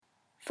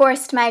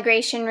Forced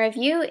Migration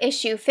Review,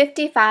 Issue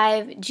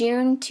 55,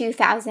 June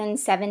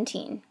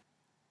 2017.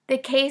 The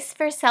Case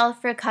for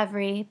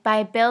Self-Recovery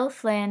by Bill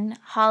Flynn,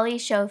 Holly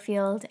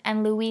Schofield,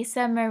 and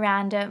Luisa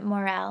Miranda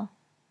Morel.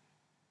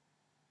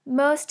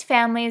 Most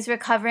families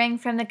recovering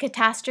from the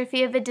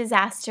catastrophe of a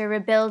disaster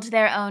rebuild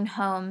their own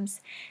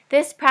homes.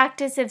 This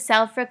practice of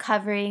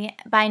self-recovery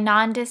by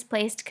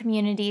non-displaced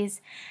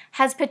communities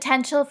has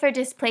potential for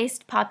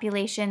displaced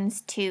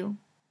populations too.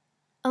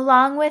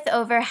 Along with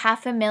over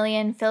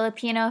 500,000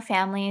 Filipino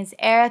families,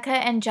 Erica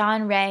and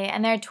John Ray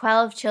and their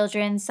 12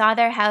 children saw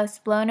their house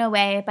blown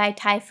away by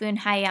Typhoon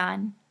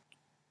Haiyan.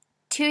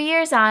 2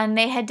 years on,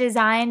 they had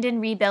designed and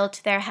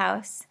rebuilt their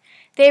house.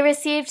 They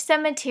received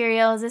some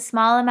materials, a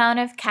small amount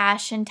of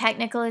cash, and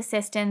technical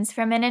assistance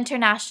from an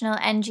international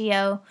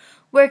NGO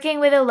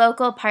working with a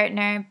local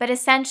partner, but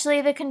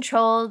essentially the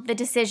control, the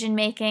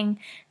decision-making,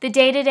 the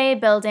day-to-day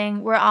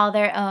building were all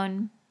their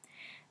own.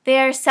 They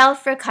are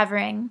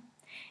self-recovering.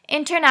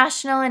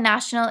 International and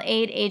national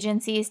aid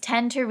agencies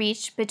tend to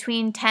reach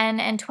between 10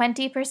 and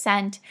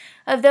 20%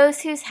 of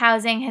those whose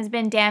housing has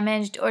been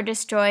damaged or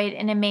destroyed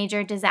in a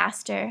major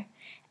disaster.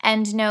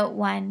 Endnote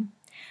 1.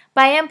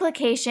 By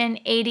implication,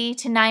 80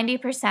 to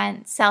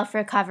 90%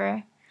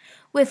 self-recover.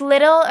 With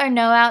little or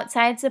no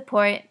outside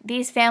support,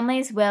 these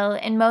families will,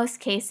 in most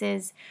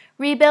cases,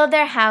 rebuild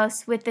their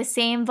house with the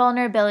same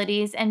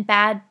vulnerabilities and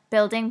bad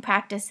building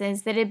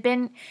practices that had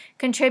been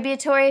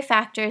contributory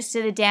factors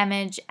to the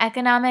damage,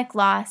 economic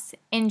loss,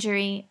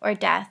 injury, or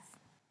death.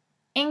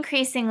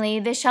 Increasingly,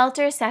 the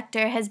shelter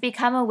sector has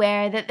become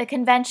aware that the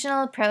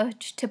conventional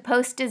approach to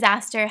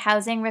post-disaster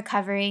housing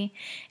recovery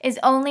is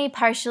only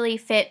partially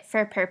fit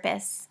for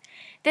purpose.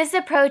 This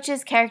approach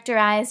is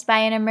characterized by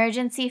an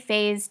emergency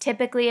phase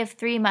typically of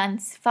 3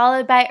 months,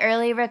 followed by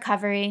early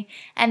recovery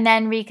and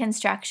then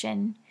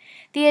reconstruction.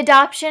 The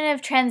adoption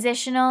of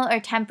transitional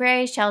or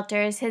temporary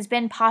shelters has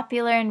been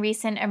popular in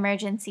recent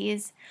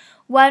emergencies.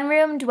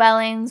 One-room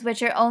dwellings,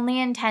 which are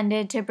only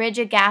intended to bridge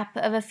a gap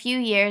of a few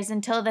years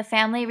until the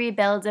family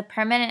rebuilds a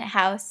permanent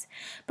house,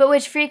 but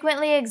which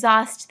frequently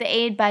exhaust the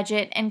aid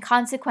budget and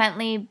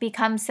consequently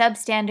become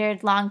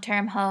substandard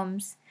long-term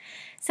homes.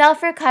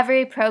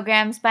 Self-recovery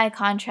programs, by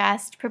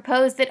contrast,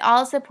 propose that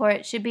all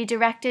support should be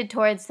directed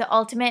towards the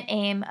ultimate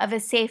aim of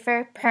a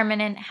safer,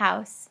 permanent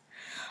house.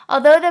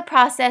 Although the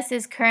process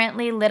is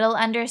currently little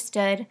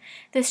understood,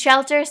 the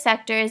shelter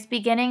sector is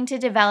beginning to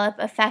develop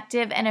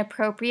effective and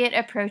appropriate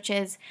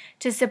approaches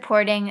to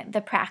supporting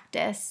the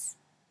practice.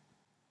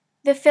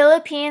 The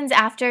Philippines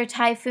after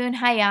Typhoon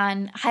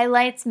Haiyan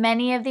highlights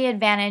many of the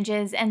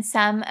advantages and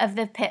some of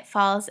the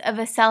pitfalls of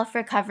a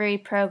self-recovery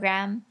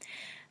program.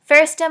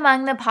 First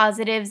among the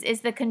positives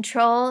is the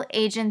control,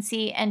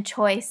 agency, and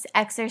choice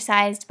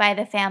exercised by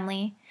the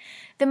family.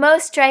 The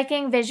most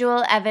striking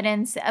visual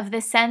evidence of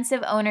the sense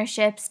of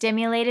ownership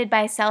stimulated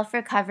by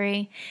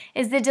self-recovery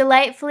is the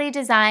delightfully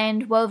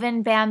designed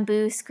woven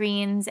bamboo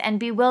screens and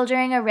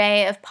bewildering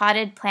array of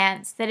potted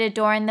plants that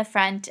adorn the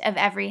front of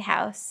every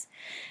house.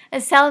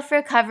 A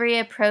self-recovery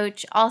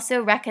approach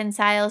also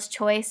reconciles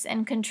choice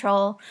and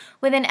control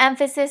with an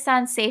emphasis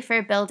on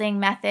safer building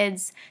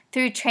methods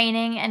through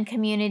training and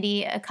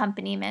community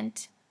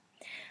accompaniment.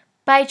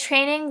 By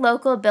training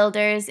local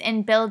builders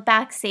in Build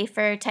Back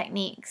Safer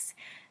techniques,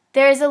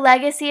 there is a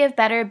legacy of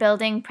better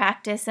building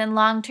practice and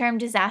long-term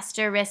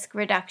disaster risk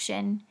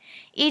reduction.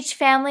 Each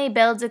family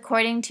builds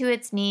according to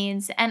its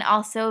needs and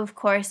also, of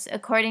course,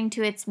 according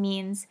to its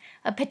means,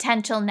 a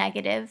potential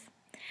negative.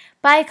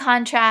 By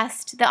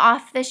contrast, the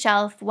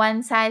off-the-shelf,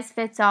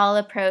 one-size-fits-all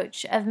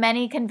approach of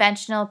many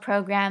conventional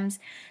programs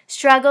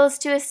struggles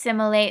to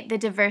assimilate the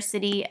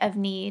diversity of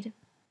need.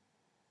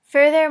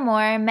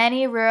 Furthermore,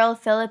 many rural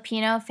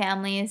Filipino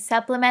families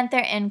supplement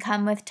their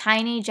income with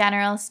tiny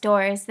general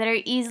stores that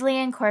are easily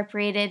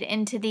incorporated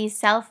into these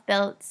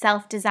self-built,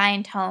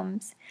 self-designed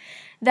homes.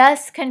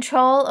 Thus,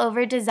 control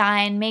over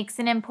design makes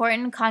an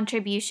important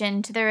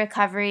contribution to the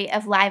recovery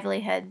of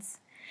livelihoods.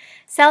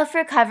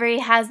 Self-recovery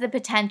has the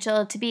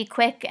potential to be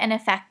quick and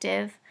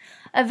effective.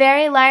 A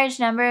very large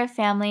number of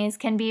families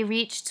can be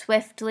reached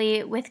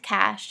swiftly with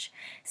cash,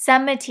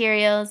 some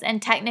materials,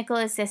 and technical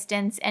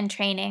assistance and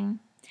training.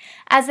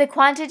 As the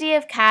quantity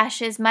of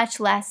cash is much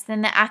less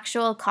than the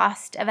actual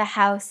cost of a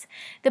house,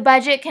 the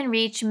budget can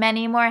reach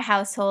many more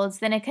households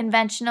than a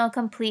conventional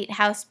complete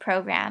house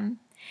program.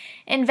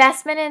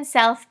 Investment in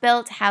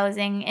self-built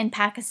housing in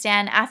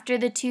Pakistan after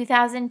the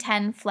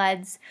 2010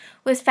 floods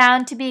was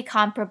found to be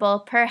comparable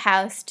per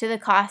house to the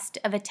cost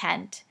of a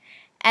tent.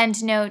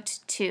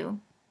 Endnote 2.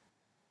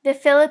 The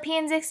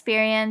Philippines'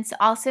 experience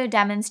also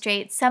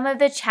demonstrates some of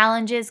the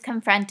challenges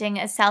confronting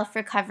a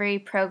self-recovery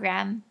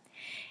program.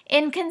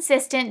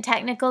 Inconsistent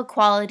technical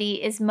quality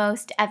is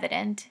most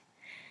evident.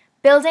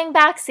 Building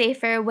Back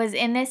Safer was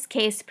in this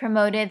case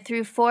promoted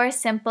through 4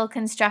 simple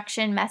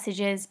construction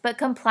messages, but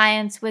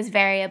compliance was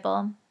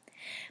variable.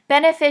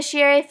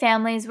 Beneficiary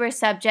families were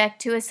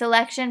subject to a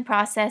selection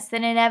process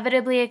that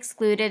inevitably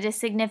excluded a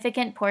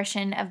significant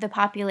portion of the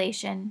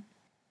population.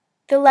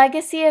 The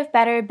legacy of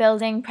better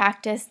building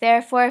practice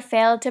therefore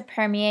failed to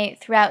permeate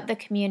throughout the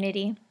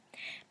community.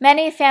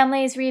 Many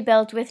families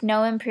rebuilt with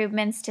no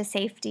improvements to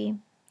safety.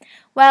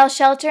 While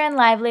shelter and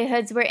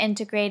livelihoods were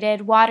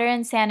integrated, water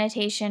and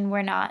sanitation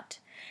were not.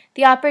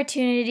 The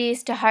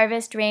opportunities to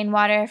harvest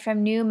rainwater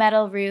from new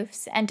metal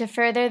roofs and to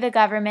further the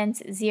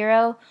government's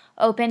zero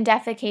open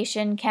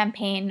defecation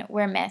campaign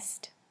were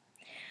missed.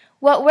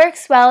 What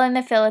works well in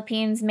the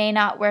Philippines may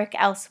not work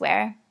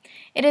elsewhere.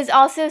 It is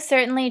also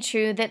certainly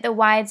true that the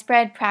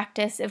widespread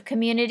practice of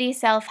community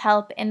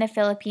self-help in the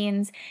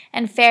Philippines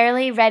and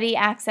fairly ready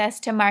access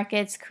to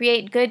markets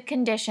create good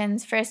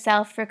conditions for a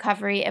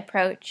self-recovery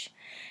approach.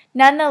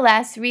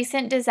 Nonetheless,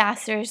 recent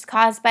disasters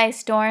caused by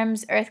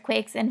storms,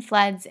 earthquakes, and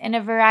floods in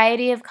a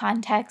variety of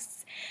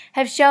contexts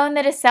have shown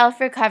that a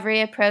self-recovery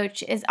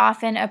approach is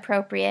often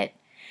appropriate.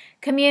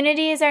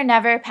 Communities are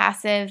never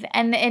passive,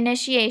 and the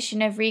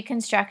initiation of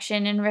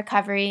reconstruction and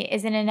recovery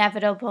is an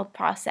inevitable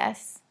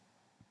process.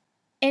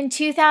 In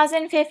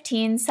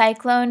 2015,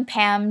 Cyclone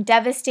Pam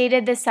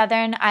devastated the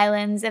southern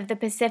islands of the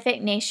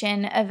Pacific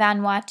nation of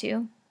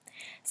Vanuatu.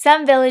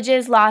 Some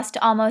villages lost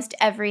almost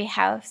every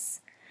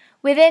house.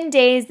 Within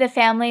days, the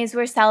families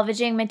were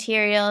salvaging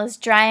materials,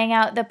 drying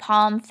out the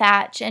palm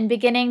thatch, and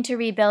beginning to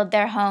rebuild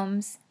their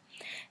homes.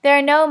 There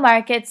are no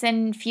markets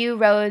and few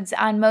roads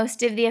on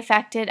most of the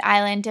affected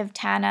island of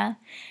Tanna,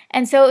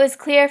 and so it was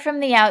clear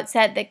from the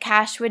outset that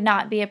cash would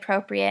not be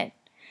appropriate.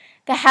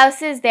 The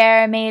houses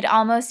there are made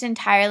almost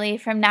entirely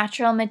from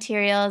natural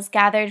materials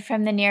gathered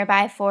from the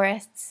nearby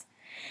forests.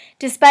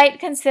 Despite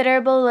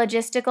considerable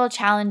logistical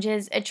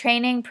challenges, a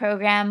training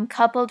program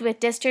coupled with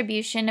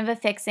distribution of a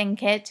fixing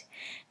kit,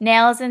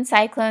 nails and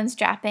cyclone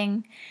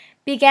strapping,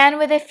 began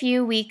with a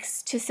few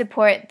weeks to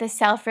support the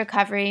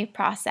self-recovery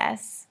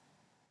process.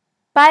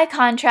 By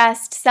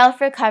contrast,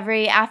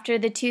 self-recovery after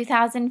the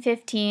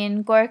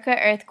 2015 Gorkha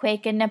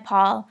earthquake in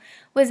Nepal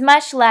was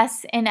much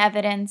less in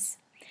evidence.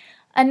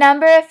 A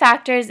number of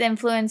factors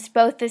influenced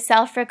both the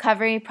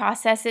self-recovery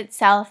process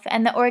itself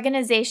and the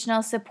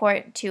organizational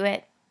support to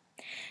it.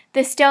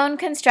 The stone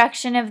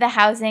construction of the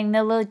housing,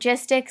 the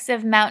logistics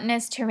of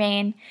mountainous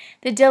terrain,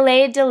 the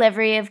delayed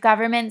delivery of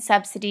government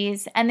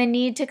subsidies, and the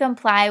need to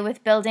comply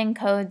with building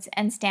codes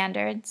and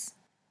standards.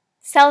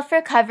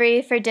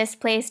 Self-recovery for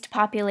displaced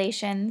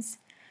populations.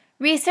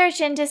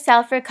 Research into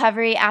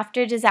self-recovery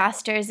after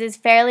disasters is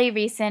fairly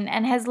recent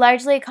and has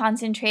largely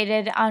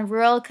concentrated on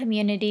rural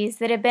communities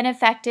that have been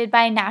affected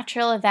by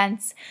natural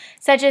events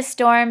such as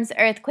storms,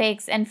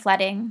 earthquakes, and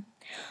flooding.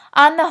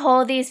 On the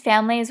whole, these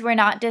families were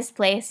not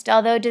displaced,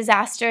 although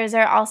disasters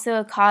are also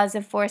a cause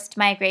of forced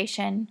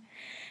migration.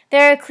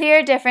 There are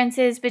clear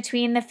differences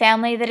between the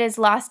family that has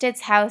lost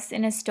its house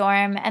in a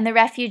storm and the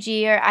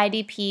refugee or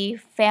IDP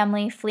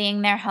family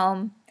fleeing their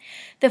home.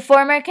 The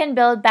former can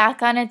build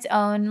back on its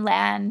own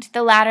land,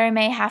 the latter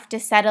may have to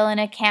settle in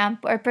a camp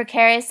or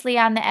precariously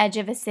on the edge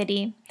of a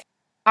city.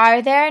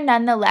 Are there,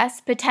 nonetheless,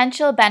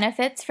 potential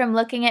benefits from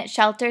looking at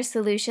shelter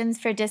solutions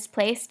for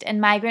displaced and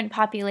migrant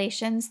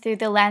populations through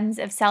the lens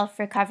of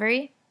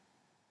self-recovery?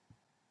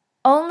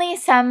 Only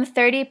some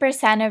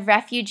 30% of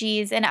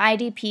refugees and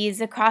IDPs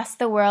across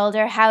the world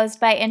are housed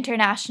by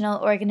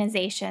international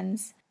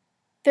organizations.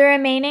 The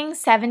remaining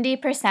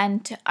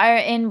 70% are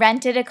in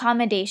rented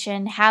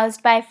accommodation,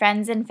 housed by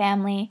friends and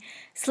family,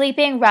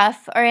 sleeping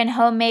rough or in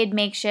homemade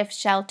makeshift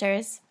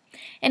shelters.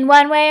 In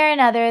one way or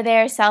another,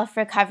 they are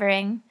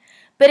self-recovering.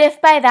 But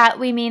if by that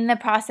we mean the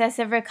process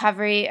of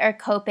recovery or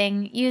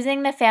coping,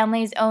 using the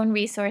family's own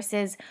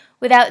resources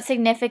without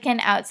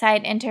significant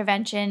outside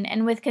intervention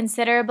and with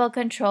considerable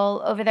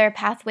control over their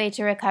pathway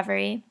to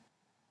recovery.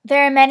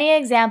 There are many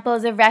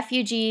examples of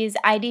refugees,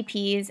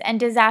 IDPs, and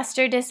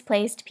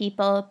disaster-displaced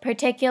people,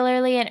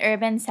 particularly in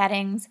urban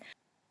settings,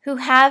 who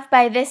have,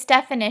 by this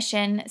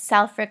definition,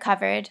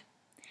 self-recovered.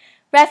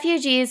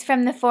 Refugees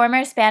from the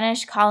former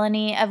Spanish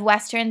colony of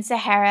Western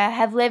Sahara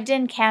have lived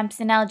in camps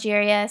in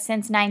Algeria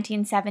since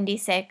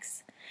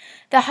 1976.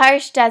 The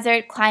harsh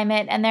desert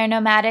climate and their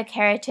nomadic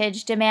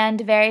heritage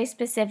demand very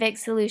specific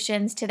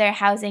solutions to their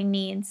housing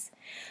needs,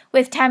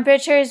 with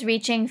temperatures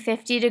reaching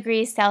 50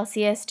 degrees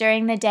Celsius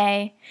during the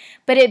day,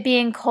 but it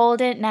being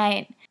cold at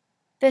night.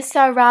 The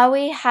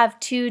Sahrawi have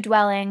two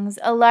dwellings,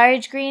 a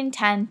large green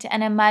tent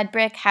and a mud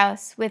brick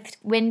house with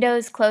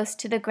windows close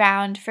to the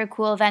ground for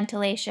cool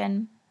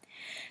ventilation.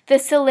 The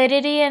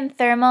solidity and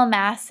thermal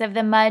mass of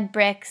the mud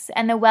bricks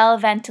and the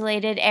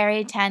well-ventilated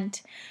airy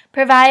tent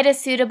provide a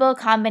suitable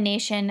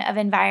combination of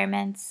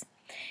environments.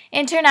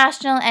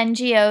 International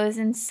NGOs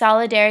and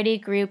solidarity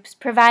groups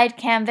provide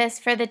canvas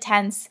for the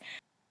tents,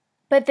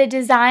 but the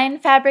design,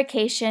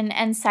 fabrication,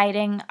 and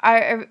siting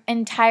are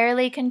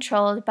entirely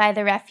controlled by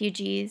the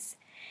refugees.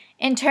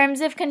 In terms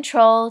of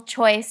control,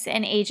 choice,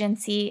 and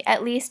agency,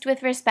 at least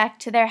with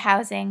respect to their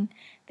housing,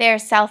 they are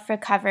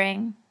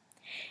self-recovering.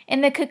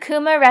 In the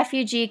Kakuma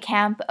refugee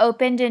camp,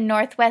 opened in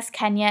northwest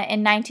Kenya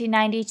in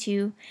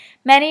 1992,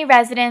 many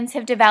residents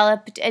have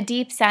developed a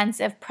deep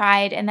sense of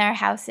pride in their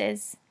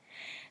houses.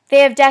 They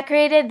have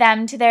decorated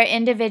them to their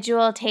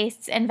individual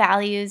tastes and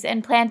values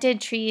and planted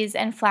trees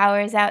and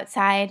flowers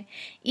outside,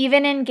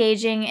 even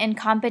engaging in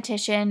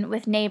competition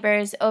with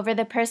neighbors over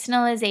the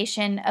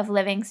personalization of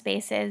living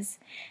spaces.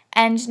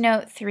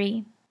 Endnote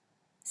 3.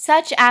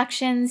 Such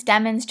actions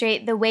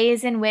demonstrate the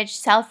ways in which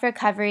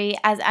self-recovery,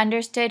 as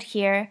understood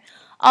here,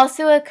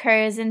 also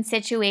occurs in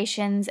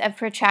situations of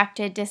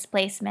protracted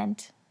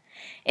displacement.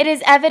 It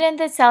is evident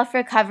that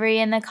self-recovery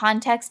in the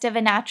context of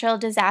a natural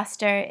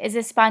disaster is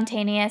a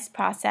spontaneous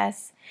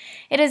process.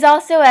 It is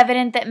also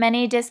evident that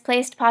many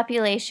displaced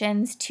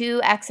populations too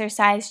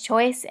exercise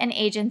choice and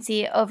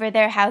agency over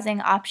their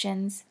housing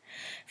options.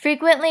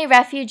 Frequently,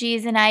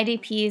 refugees and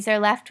IDPs are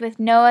left with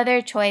no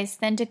other choice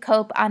than to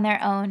cope on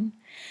their own.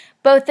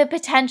 Both the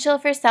potential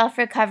for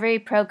self-recovery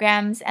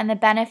programs and the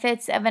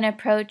benefits of an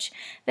approach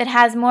that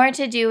has more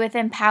to do with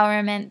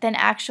empowerment than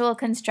actual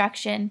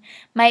construction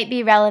might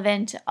be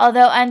relevant,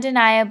 although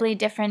undeniably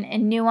different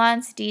in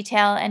nuance,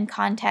 detail, and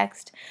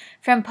context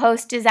from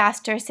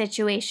post-disaster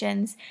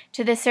situations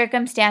to the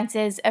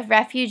circumstances of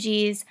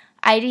refugees,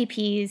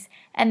 IDPs,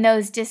 and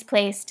those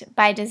displaced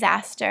by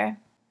disaster.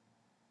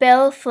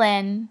 Bill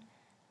Flynn,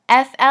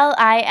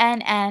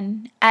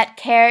 FLINN, at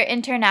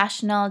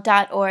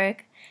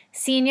careinternational.org,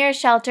 Senior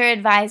Shelter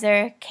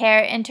Advisor,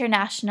 CARE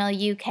International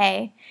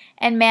UK,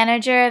 and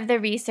Manager of the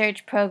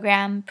Research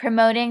Program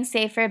Promoting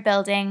Safer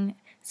Building,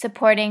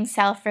 Supporting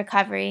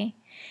Self-Recovery,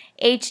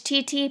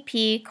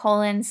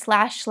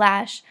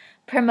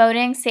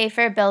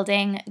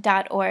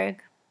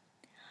 http://promotingsaferbuilding.org.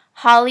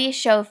 Holly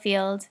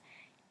Schofield,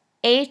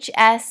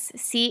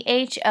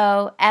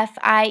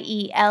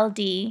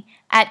 HSCHOFIELD,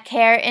 at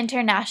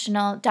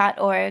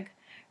careinternational.org,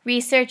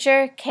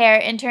 Researcher,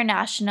 CARE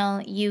International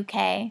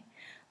UK.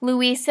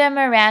 Louisa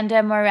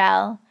Miranda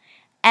Morel,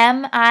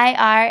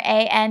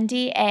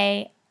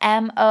 MIRANDA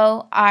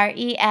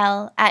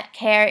MOREL, at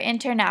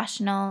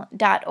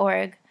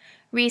careinternational.org,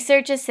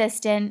 Research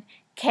Assistant,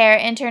 CARE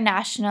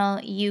International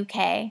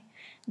UK.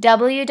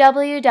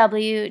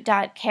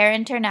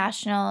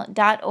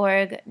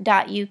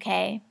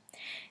 www.careinternational.org.uk.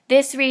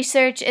 This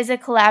research is a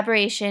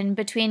collaboration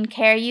between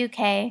CARE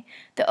UK,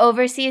 the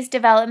Overseas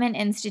Development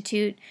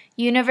Institute,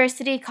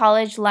 University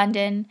College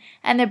London,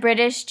 and the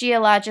British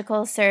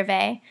Geological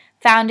Survey,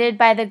 founded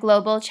by the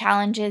Global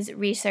Challenges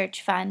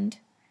Research Fund.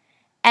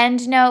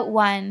 Endnote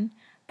 1.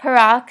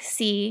 Parak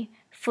C.,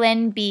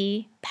 Flynn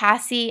B.,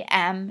 Passy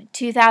M.,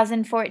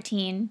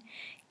 2014,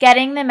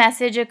 Getting the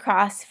Message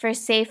Across for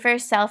Safer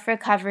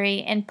Self-Recovery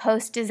in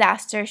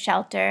Post-Disaster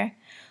Shelter,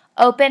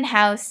 Open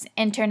House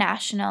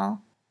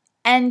International.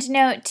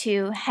 Endnote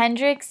 2.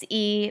 Hendricks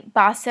E.,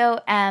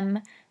 Basso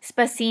M.,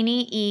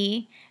 Spasini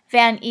E.,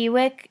 Van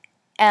Ewijk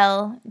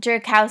L.,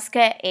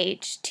 Jerkowska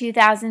H.,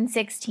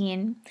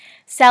 2016,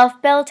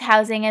 Self-Built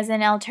Housing as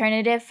an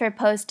Alternative for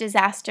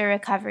Post-Disaster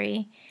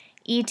Recovery,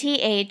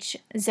 ETH,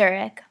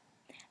 Zurich.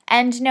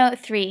 Endnote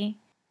 3.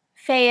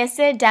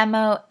 Feyisa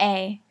Demo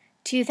A.,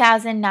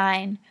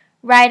 2009,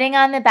 Riding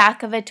on the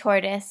Back of a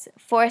Tortoise,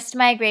 Forced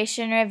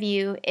Migration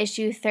Review,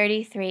 Issue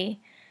 33,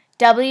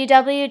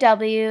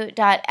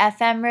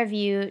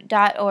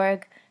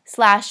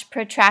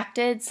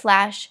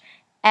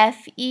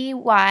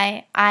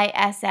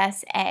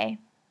 www.fmreview.org/protracted/FEYISSA.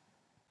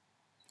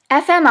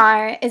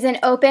 FMR is an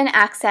open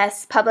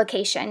access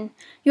publication.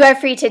 You are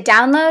free to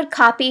download,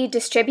 copy,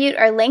 distribute,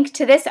 or link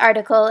to this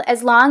article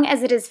as long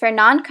as it is for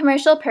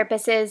non-commercial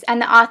purposes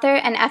and the author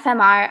and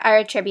FMR are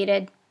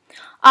attributed.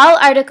 All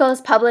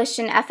articles published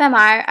in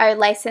FMR are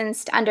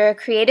licensed under a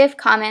Creative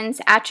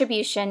Commons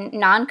Attribution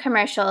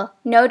Non-Commercial,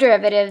 No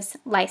Derivatives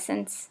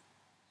license.